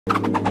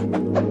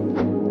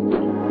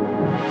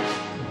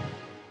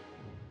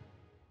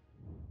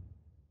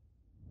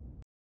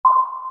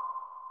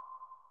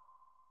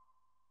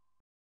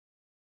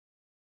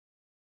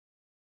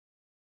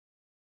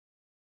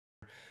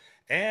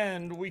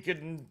And we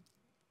can,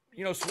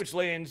 switch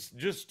lanes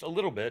just a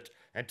little bit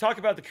and talk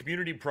about the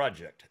community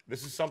project.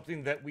 This is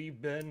something that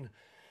we've been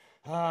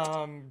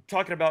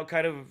talking about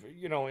kind of,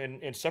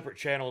 in separate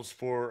channels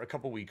for a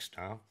couple weeks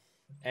now.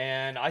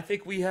 And I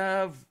think we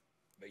have,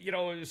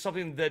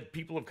 something that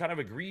people have kind of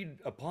agreed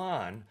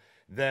upon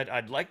that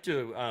I'd like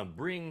to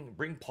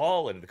bring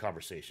Paul into the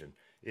conversation.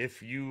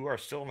 If you are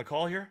still on the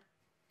call here.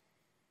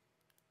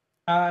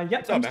 Yep,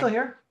 What's up, I'm still man?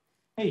 here.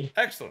 Hey.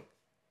 Excellent.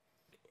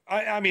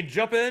 I mean,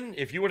 jump in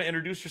if you want to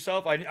introduce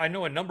yourself. I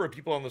know a number of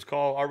people on this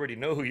call already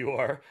know who you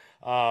are,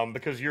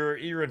 because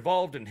you're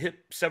involved in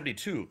HIP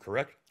 72,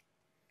 correct?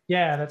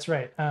 Yeah, that's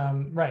right.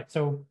 Right.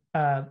 So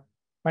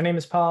my name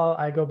is Paul.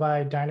 I go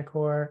by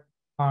Dynacore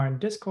on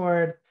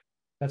Discord.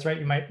 That's right.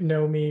 You might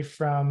know me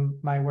from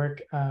my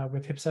work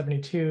with HIP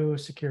 72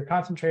 secure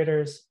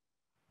concentrators.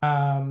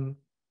 Um,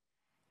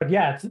 but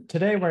yeah,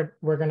 today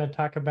we're going to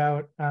talk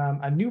about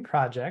a new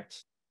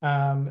project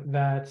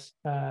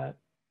that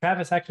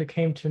Travis actually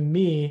came to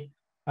me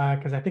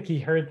because I think he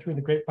heard through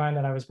the grapevine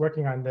that I was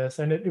working on this,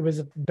 and it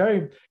was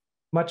very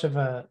much of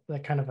a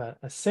kind of a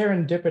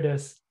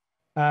serendipitous,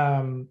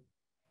 um,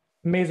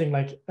 amazing.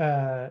 Like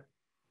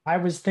I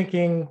was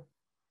thinking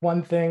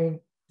one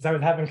thing as I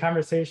was having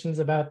conversations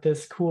about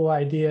this cool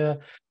idea,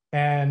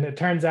 and it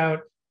turns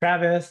out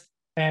Travis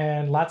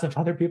and lots of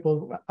other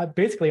people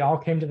basically all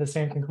came to the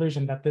same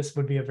conclusion that this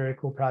would be a very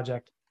cool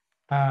project.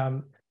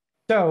 Um,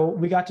 so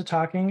we got to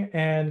talking,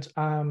 and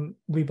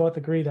we both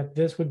agree that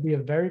this would be a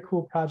very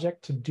cool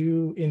project to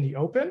do in the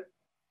open,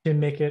 to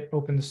make it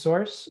open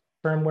source,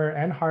 firmware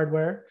and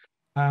hardware.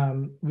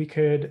 We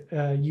could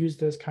use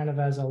this kind of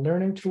as a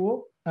learning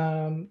tool.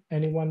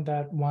 Anyone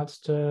that wants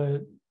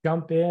to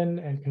jump in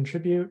and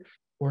contribute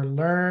or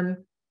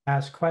learn,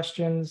 ask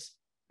questions,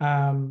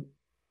 um,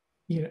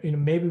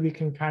 maybe we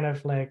can kind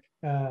of like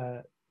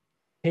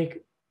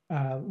take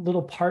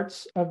little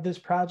parts of this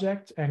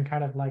project and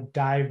kind of like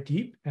dive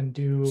deep and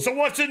do. So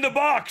what's in the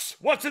box?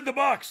 What's in the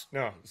box?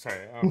 No,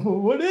 sorry.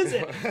 What is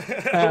it?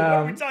 What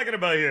are we talking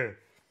about here?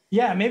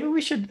 Yeah, maybe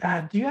we should.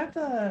 Do you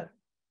have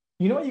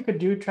you know what you could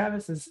do,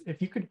 Travis, is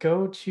if you could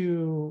go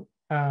to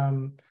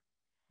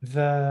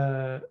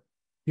the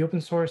the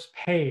open source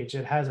page,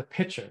 it has a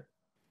picture.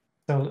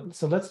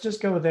 So let's just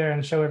go there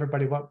and show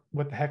everybody what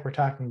the heck we're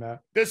talking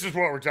about. This is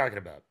what we're talking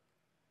about.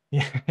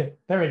 Yeah,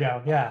 there we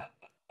go. Yeah.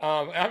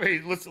 I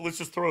mean, let's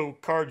just throw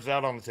cards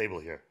out on the table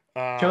here.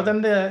 Show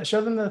them the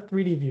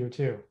 3D view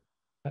too.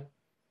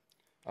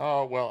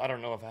 Oh well, I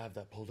don't know if I have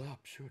that pulled up.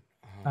 Shoot.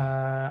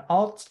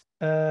 Alt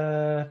 3.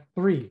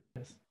 All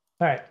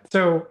right.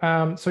 So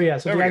yeah, so There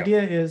the we go.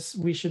 idea is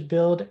we should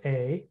build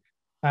a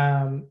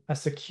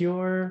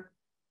secure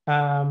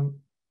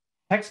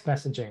text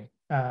messaging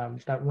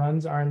that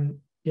runs on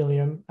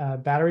Helium,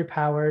 battery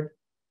powered.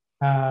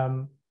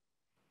 Um,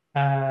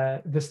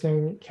 this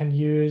thing can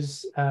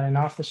use an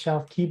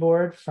off-the-shelf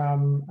keyboard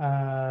from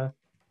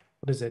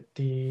what is it?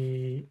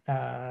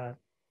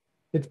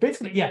 It's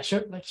basically, yeah. Show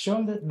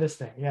them this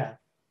thing. Yeah.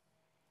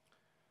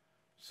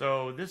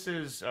 So this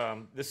is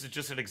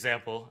just an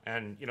example,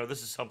 and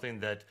this is something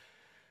that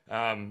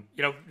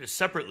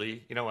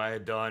separately, I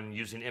had done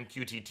using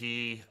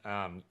MQTT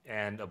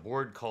and a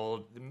board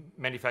called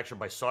manufactured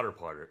by Solder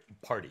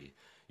Party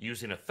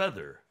using a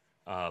Feather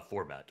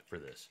format for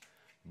this.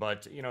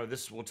 But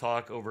this will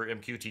talk over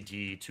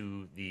MQTT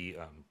to the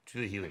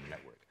Helium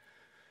network.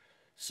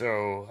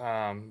 So,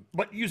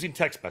 but using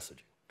text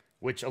messaging,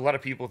 which a lot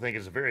of people think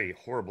is a very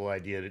horrible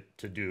idea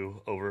to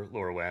do over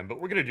LoRaWAN,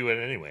 but we're going to do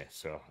it anyway.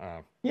 So,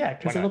 Yeah, why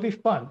because it'll not? be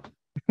fun.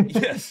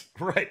 Yes,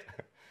 right,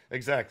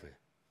 exactly.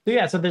 So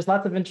yeah, so there's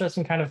lots of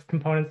interesting kind of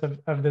components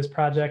of this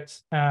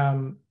project.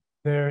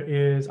 There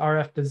is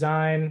RF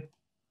design,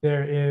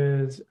 there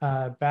is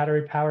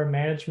battery power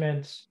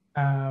management,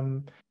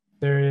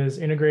 there is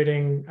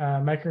integrating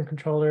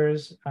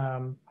microcontrollers,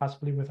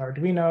 possibly with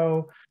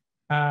Arduino.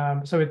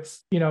 So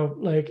it's,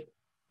 like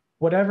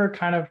whatever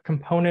kind of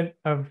component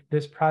of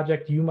this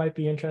project you might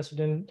be interested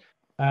in,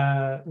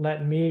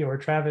 let me or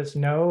Travis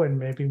know, and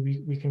maybe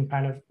we can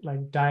kind of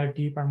like dive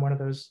deep on one of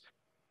those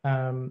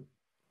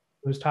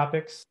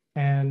topics.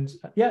 And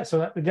yeah,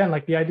 so again,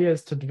 like the idea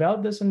is to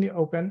develop this in the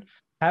open,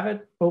 have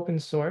it open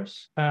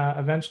source,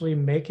 eventually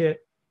make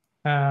it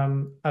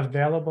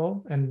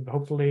available, and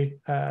hopefully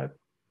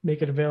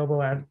make it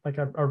available at like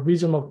a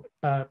reasonable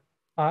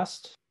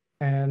cost,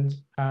 and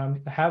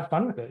have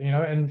fun with it,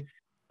 And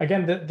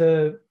again,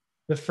 the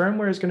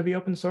firmware is going to be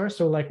open source,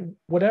 so like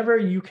whatever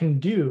you can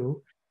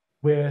do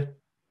with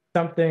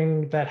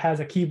something that has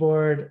a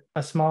keyboard,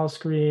 a small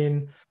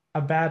screen,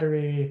 a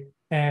battery,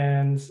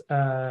 and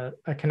a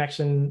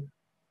connection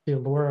to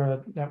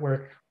LoRa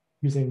network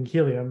using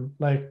Helium,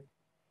 like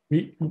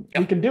we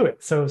Yep. can do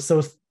it. So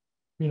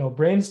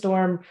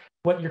brainstorm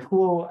what your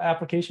cool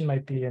application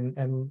might be,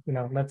 and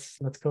let's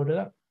code it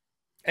up.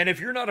 And if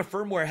you're not a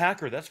firmware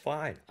hacker, that's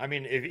fine. I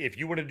mean, if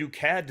you want to do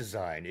CAD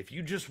design, if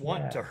you just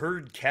want Yeah. to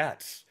herd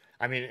cats,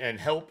 I mean, and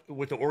help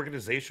with the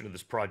organization of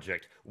this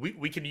project,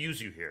 we can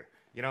use you here.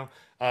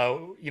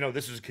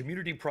 This is a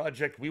community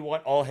project. We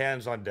want all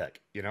hands on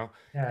deck. Yeah.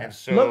 And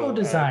Logo so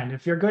design.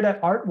 If you're good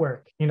at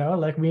artwork,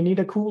 like we need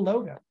a cool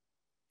logo.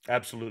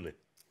 absolutely.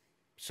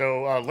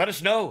 So let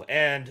us know,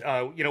 and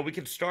we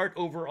can start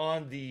over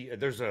on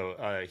there's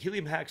a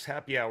Helium Hacks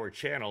Happy Hour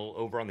channel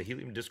over on the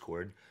Helium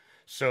Discord.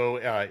 So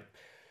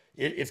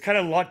it's kind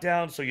of locked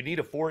down, so you need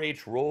a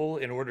 4H role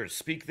in order to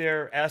speak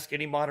there. Ask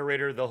any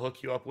moderator; they'll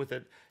hook you up with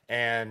it.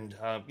 And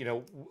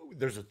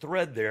there's a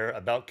thread there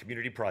about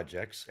community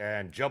projects,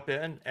 and jump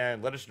in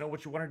and let us know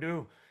what you want to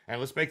do, and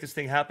let's make this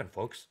thing happen,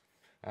 folks.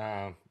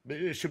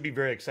 It should be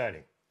very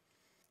exciting.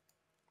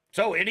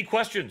 So, any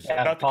questions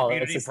Yeah, about the Paul,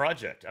 community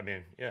project? I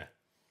mean, yeah.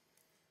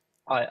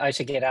 I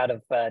should get out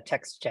of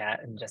text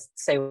chat and just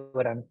say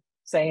what I'm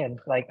saying.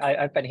 Like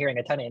I've been hearing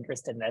a ton of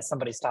interest in this.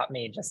 Somebody stopped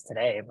me just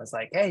today and was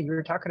like, "Hey, you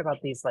were talking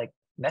about these like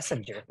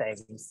messenger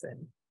things,"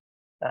 and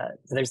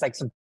so there's like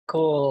some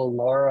cool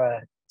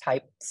LoRa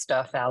type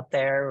stuff out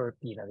there, or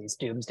these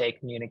doomsday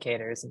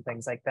communicators and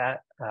things like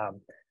that.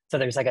 So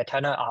there's like a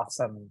ton of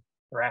awesome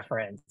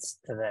reference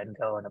to then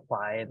go and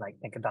apply and like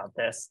think about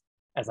this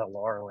as a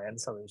LoRaWAN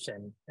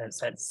solution. And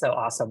so it's so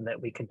awesome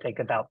that we could think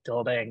about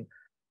building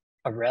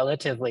a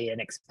relatively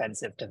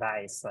inexpensive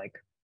device,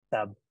 like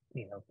sub,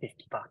 $50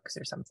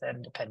 or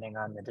something, depending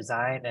on the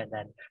design. And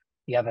then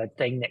you have a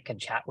thing that can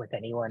chat with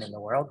anyone in the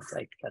world.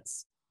 Like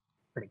that's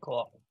pretty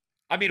cool.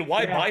 I mean,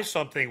 why buy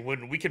something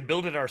when we can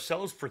build it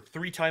ourselves for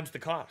 3 times the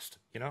cost?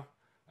 Yeah.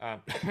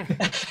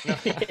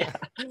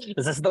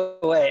 This is the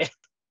way.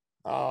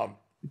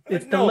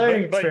 It's the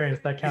learning experience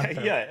that counts.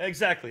 Yeah,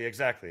 exactly.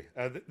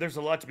 There's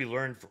a lot to be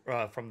learned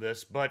from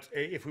this, but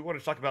if we want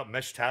to talk about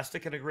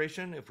Meshtastic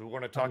integration, if we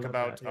want to talk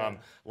about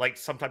like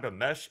some type of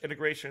mesh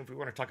integration, if we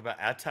want to talk about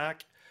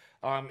attack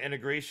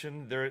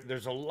integration,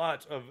 there's a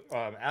lot of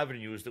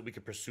avenues that we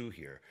could pursue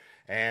here.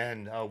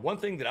 And one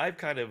thing that I've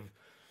kind of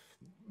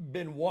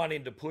been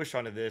wanting to push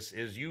onto this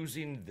is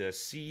using the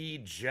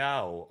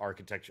CJAO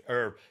architecture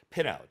or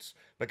pinouts,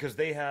 because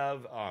they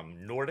have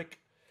Nordic.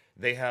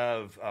 They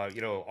have,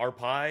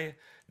 RPi.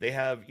 They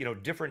have,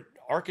 different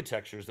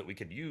architectures that we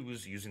could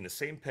use using the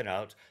same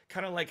pinout,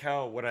 kind of like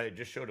how what I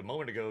just showed a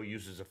moment ago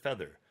uses a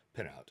feather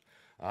pinout.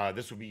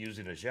 This would be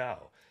using a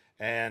Zhao.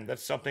 And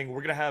that's something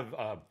we're going to have,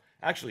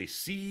 actually,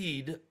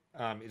 Seed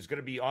is going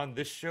to be on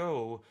this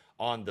show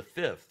on the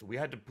 5th. We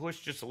had to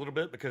push just a little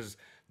bit because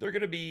they're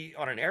going to be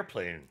on an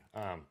airplane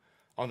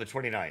on the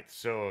 29th.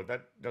 So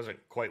that doesn't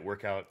quite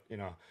work out,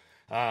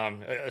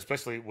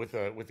 especially with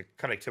the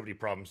connectivity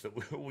problems that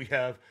we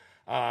have.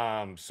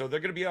 So they're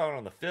going to be out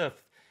on the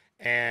 5th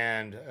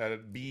and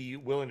be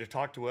willing to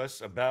talk to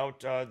us about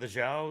the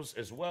Zhaos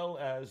as well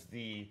as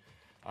the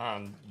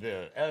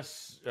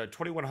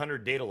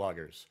S2100 data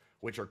loggers,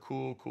 which are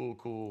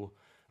cool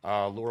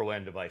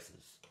LoRaWAN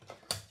devices.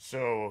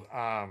 So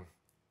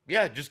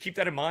yeah, just keep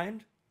that in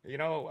mind,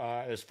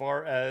 as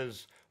far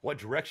as what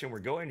direction we're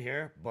going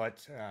here.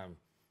 But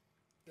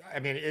I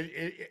mean,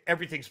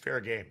 everything's fair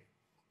game.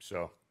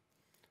 So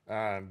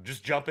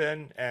just jump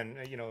in and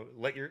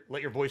let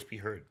your voice be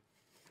heard.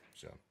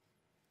 So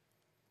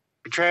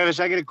Travis,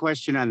 I got a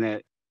question on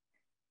that.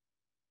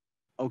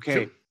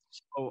 Okay,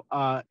 sure.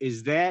 So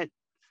is that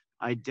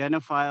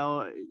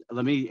identifiable?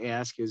 Let me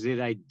ask: is it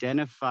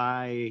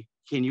identify?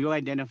 Can you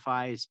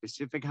identify a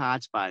specific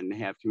hotspot and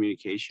have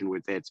communication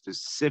with that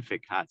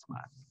specific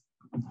hotspot?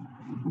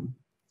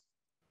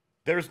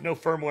 There's no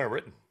firmware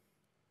written.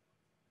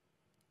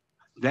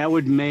 That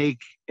would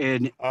make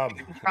an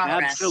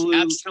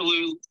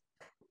absolute.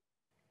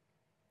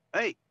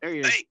 Hey, there he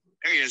is.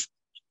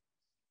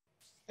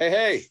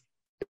 Hey.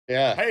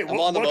 Yeah. Hey,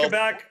 welcome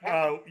back.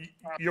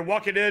 You're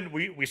walking in.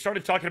 We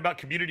started talking about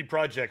community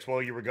projects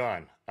while you were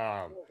gone.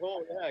 Yeah,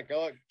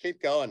 keep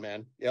going,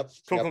 man. Yep.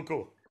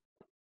 Cool.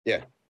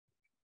 Yeah.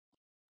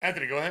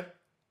 Anthony, go ahead.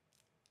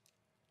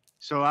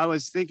 So I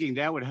was thinking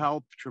that would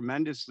help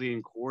tremendously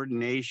in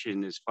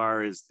coordination as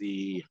far as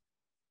the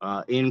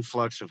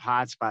influx of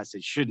hotspots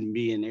that shouldn't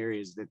be in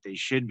areas that they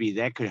should be.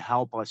 That could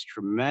help us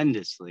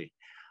tremendously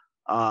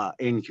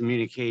in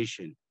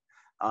communication.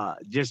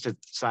 Just a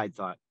side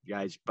thought,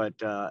 guys, but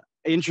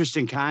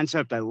interesting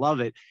concept. I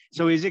love it.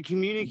 So is it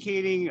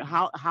communicating?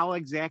 How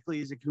exactly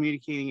is it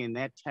communicating? And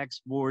that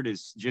text board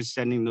is just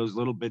sending those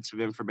little bits of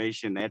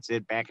information. That's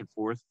it, back and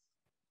forth.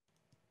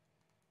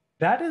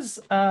 That is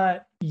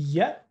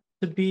yet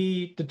to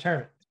be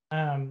determined.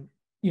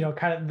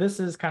 This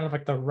is kind of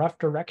like the rough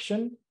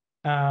direction.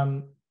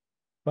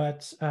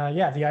 But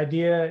yeah, the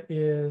idea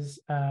is,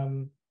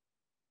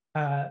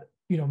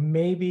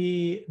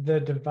 maybe the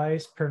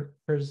device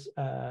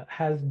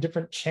has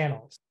different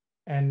channels,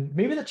 and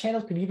maybe the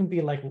channels could even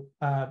be like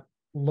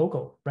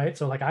local, right?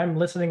 So like I'm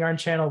listening on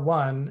channel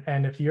 1,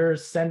 and if you're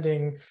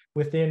sending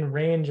within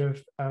range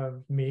of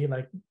me,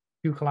 like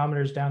 2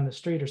 kilometers down the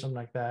street or something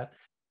like that,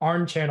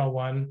 on channel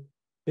 1,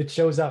 it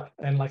shows up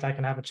and like I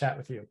can have a chat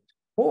with you.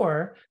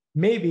 Or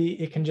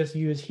maybe it can just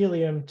use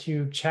Helium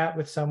to chat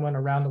with someone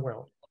around the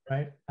world,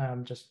 right?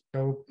 Just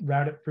go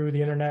route it through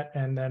the internet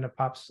and then it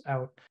pops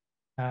out.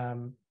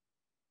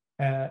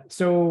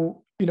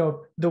 So,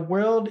 the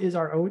world is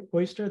our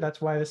oyster.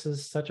 That's why this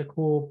is such a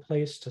cool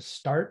place to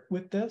start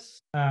with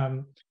this.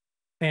 And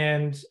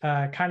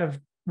kind of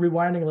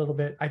rewinding a little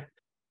bit,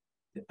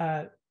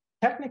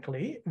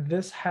 technically,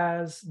 this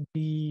has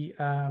the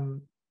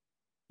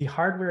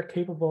hardware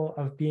capable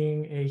of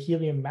being a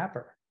Helium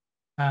mapper.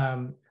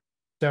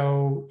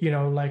 So,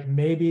 like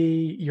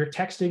maybe you're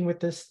texting with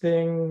this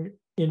thing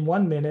in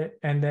 1 minute,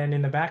 and then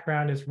in the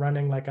background is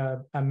running like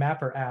a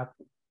mapper app,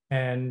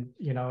 and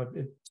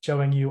it's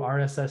showing you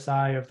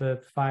RSSI of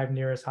the 5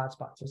 nearest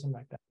hotspots or something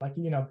like that.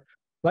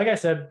 Like I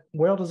said,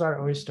 world is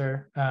our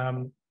oyster.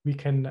 We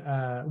can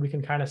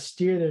kind of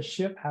steer the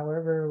ship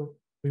however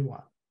we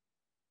want.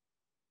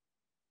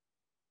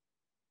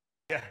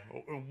 Yeah,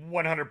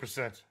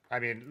 100%. I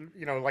mean,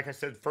 like I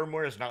said,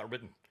 firmware is not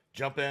written.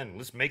 Jump in.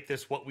 Let's make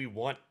this what we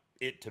want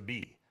it to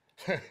be.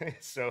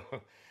 So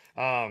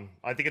I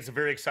think it's a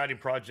very exciting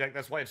project.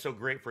 That's why it's so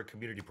great for a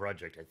community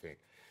project, I think.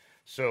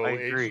 So, I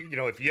agree.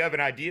 if you have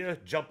an idea,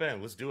 jump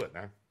in. Let's do it,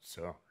 man.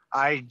 So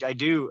I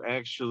do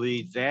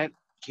actually. That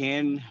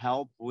can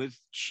help with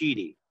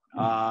cheating.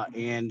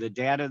 And the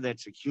data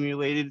that's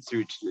accumulated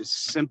through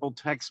simple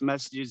text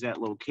messages at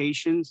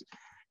locations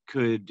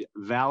could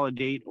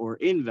validate or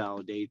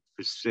invalidate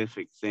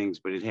specific things,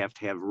 but it'd have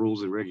to have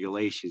rules and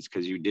regulations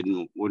because you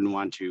wouldn't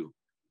want to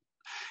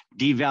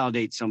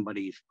devalidate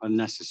somebody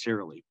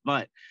unnecessarily.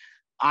 But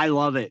I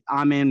love it.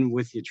 I'm in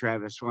with you,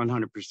 Travis,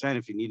 100%.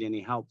 If you need any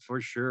help,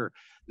 for sure.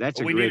 That's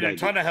a we great need a idea.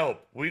 ton of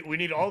help. We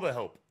need all the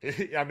help.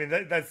 I mean,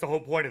 that's the whole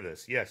point of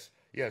this. Yes,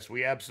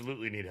 we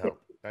absolutely need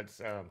help. That's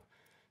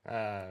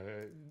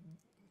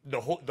the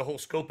whole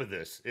scope of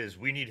this is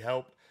we need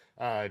help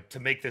to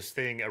make this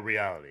thing a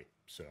reality.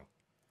 So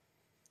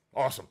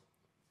awesome.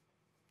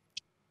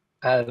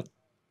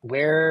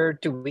 Where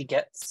do we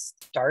get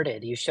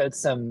started? You showed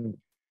some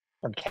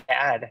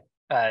CAD.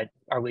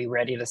 Are we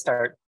ready to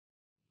start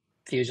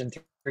Fusion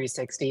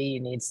 360? You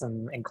need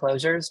some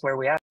enclosures. Where are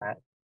we at?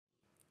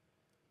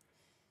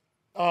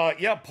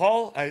 Yeah,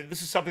 Paul,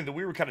 this is something that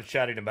we were kind of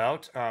chatting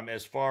about.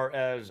 As far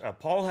as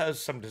Paul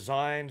has some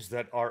designs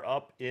that are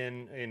up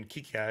in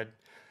KiCad.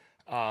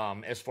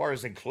 As far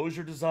as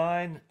enclosure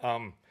design,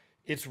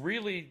 it's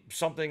really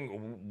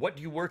something. What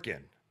do you work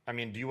in? I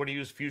mean, do you want to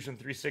use Fusion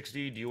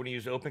 360? Do you want to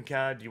use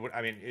OpenCAD?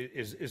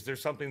 Is there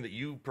something that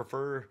you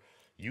prefer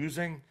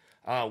using?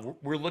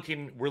 We're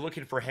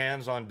looking for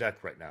hands on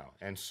deck right now,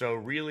 and so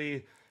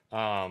really,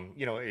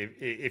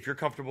 if you're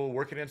comfortable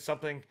working in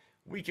something,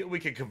 we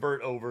can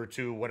convert over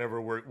to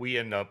whatever we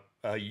end up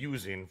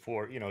using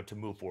for to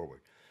move forward.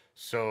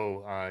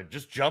 So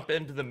just jump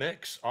into the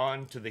mix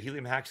onto the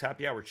Helium Hacks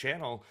Happy Hour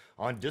channel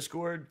on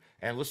Discord,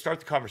 and let's start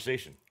the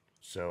conversation.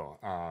 So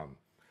I'm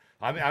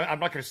not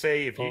going to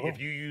say if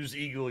you use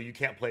Eagle you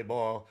can't play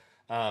ball.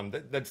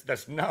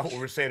 That's not what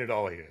we're saying at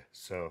all here.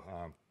 So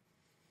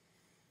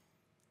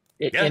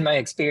yeah. In my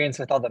experience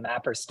with all the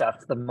mapper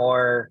stuff, the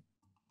more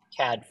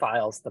CAD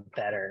files, the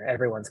better.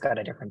 Everyone's got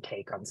a different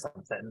take on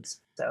something,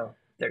 so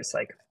there's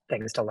like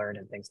things to learn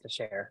and things to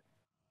share.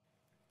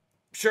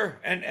 Sure,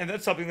 and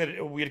that's something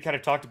that we had kind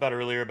of talked about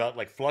earlier about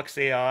like Flux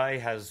AI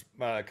has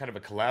kind of a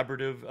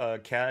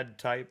collaborative CAD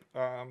type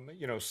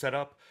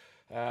setup,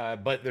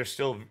 but there's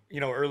still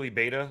early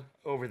beta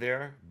over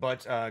there.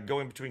 But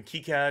going between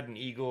KiCad and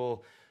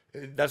Eagle,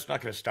 that's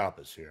not going to stop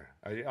us here.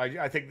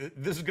 I think that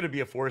this is going to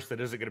be a force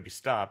that isn't going to be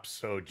stopped.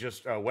 So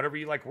just whatever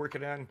you like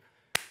working on,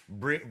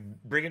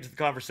 bring it to the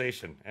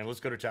conversation, and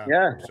let's go to town.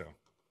 Yeah. So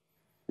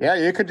Yeah,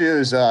 you could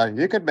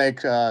make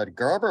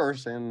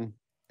Gerbers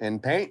in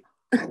Paint.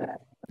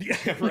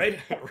 yeah, right.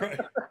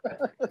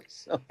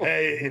 So,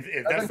 Hey,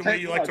 if that's the way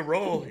you like to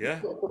roll, yeah.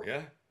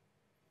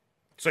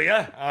 So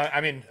yeah,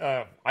 I mean,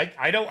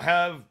 I don't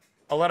have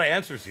a lot of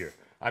answers here.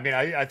 I mean,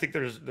 I think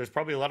there's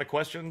probably a lot of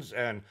questions,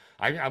 and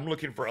I'm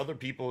looking for other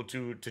people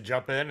to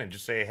jump in and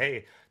just say,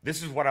 hey,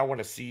 this is what I want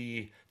to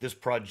see this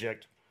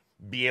project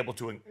be able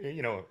to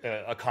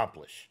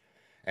accomplish.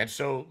 And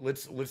so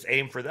let's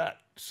aim for that.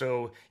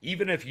 So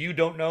even if you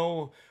don't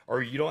know,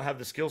 or you don't have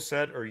the skill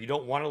set, or you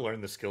don't want to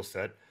learn the skill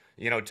set,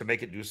 to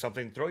make it do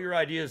something, throw your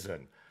ideas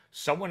in.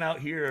 Someone out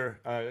here,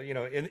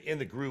 in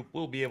the group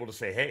will be able to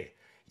say, hey,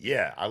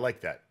 yeah, I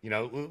like that.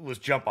 Let's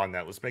jump on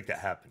that. Let's make that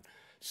happen.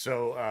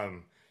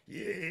 So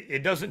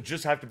it doesn't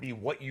just have to be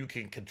what you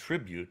can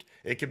contribute.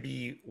 It could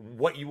be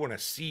what you want to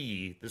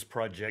see this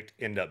project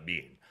end up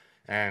being.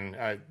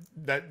 And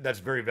that's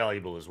very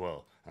valuable as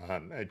well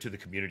to the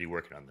community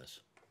working on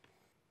this.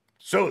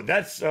 So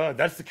that's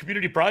the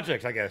community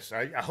project, I guess.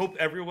 I hope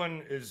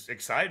everyone is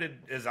excited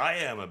as I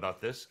am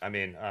about this. I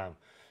mean,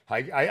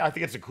 I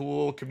think it's a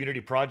cool community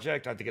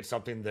project. I think it's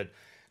something that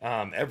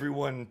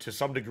everyone, to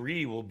some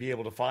degree, will be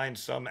able to find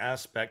some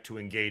aspect to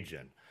engage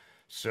in.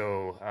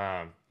 So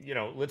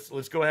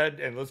let's go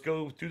ahead and let's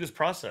go through this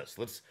process.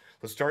 Let's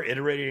start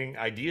iterating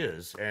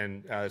ideas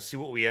and see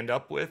what we end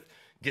up with.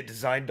 Get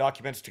design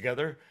documents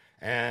together,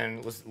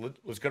 and let's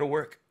go to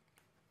work.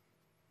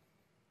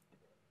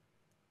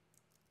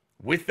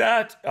 with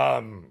that,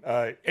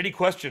 any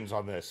questions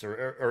on this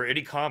or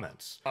any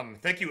comments?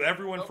 Thank you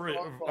everyone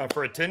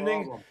for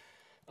attending.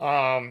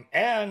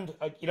 And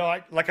you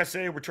know, like I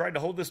say, we're trying to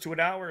hold this to an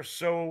hour.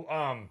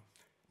 So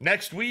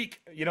next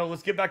week, you know,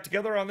 let's get back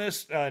together on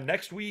this.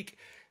 Next week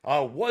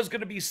was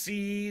going to be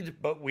seed,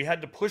 but we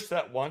had to push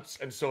that once.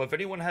 And so if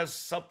anyone has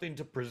something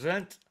to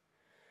present,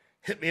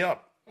 hit me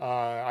up.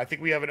 I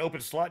think we have an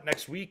open slot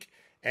next week.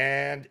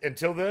 And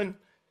until then,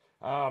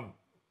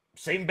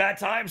 same bad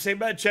time, same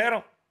bad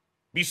channel.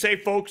 Be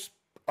safe, folks.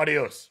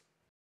 Adios.